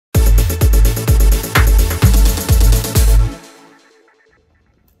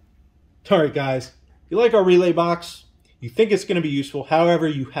All right, guys, you like our relay box? You think it's going to be useful, however,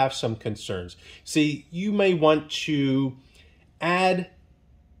 you have some concerns. See, you may want to add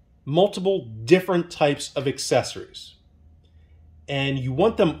multiple different types of accessories, and you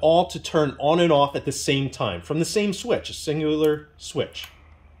want them all to turn on and off at the same time from the same switch, a singular switch.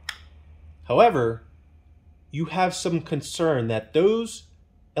 However, you have some concern that those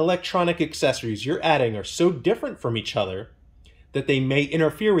electronic accessories you're adding are so different from each other that they may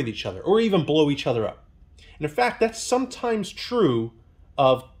interfere with each other or even blow each other up. And in fact, that's sometimes true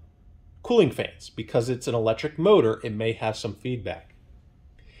of cooling fans. Because it's an electric motor, it may have some feedback.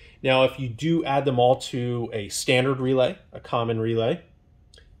 Now, if you do add them all to a standard relay, a common relay,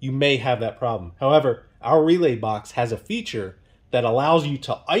 you may have that problem. However, our relay box has a feature that allows you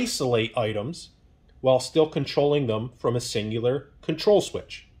to isolate items while still controlling them from a singular control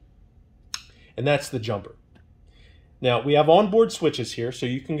switch. And that's the jumper. Now, we have onboard switches here, so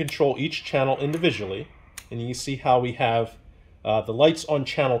you can control each channel individually. And you see how we have the lights on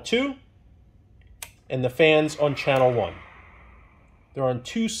channel 2 and the fans on channel 1. They're on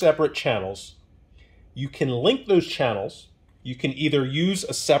 2 separate channels. You can link those channels. You can either use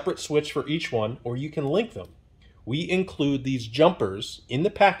a separate switch for each one, or you can link them. We include these jumpers in the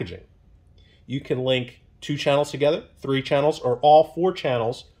packaging. You can link 2 channels together, 3 channels, or all 4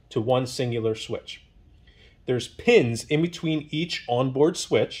 channels to one singular switch. There's pins in between each onboard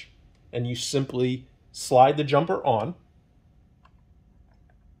switch, and you simply slide the jumper on.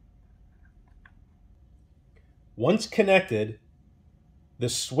 Once connected, the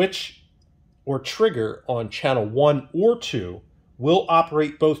switch or trigger on channel 1 or 2 will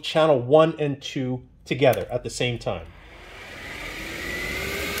operate both channel 1 and 2 together at the same time.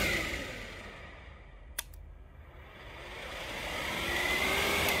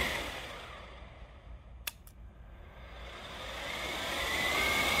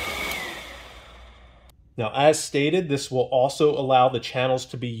 Now, as stated, this will also allow the channels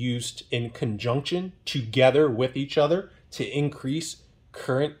to be used in conjunction together with each other to increase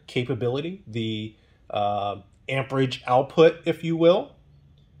current capability, the amperage output, if you will.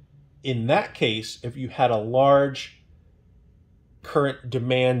 In that case, if you had a large current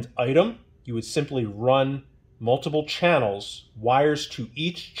demand item, you would simply run multiple channels, wires to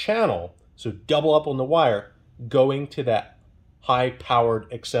each channel, so double up on the wire, going to that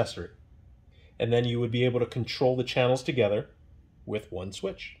high-powered accessory. And then you would be able to control the channels together with one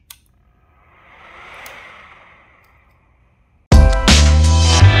switch.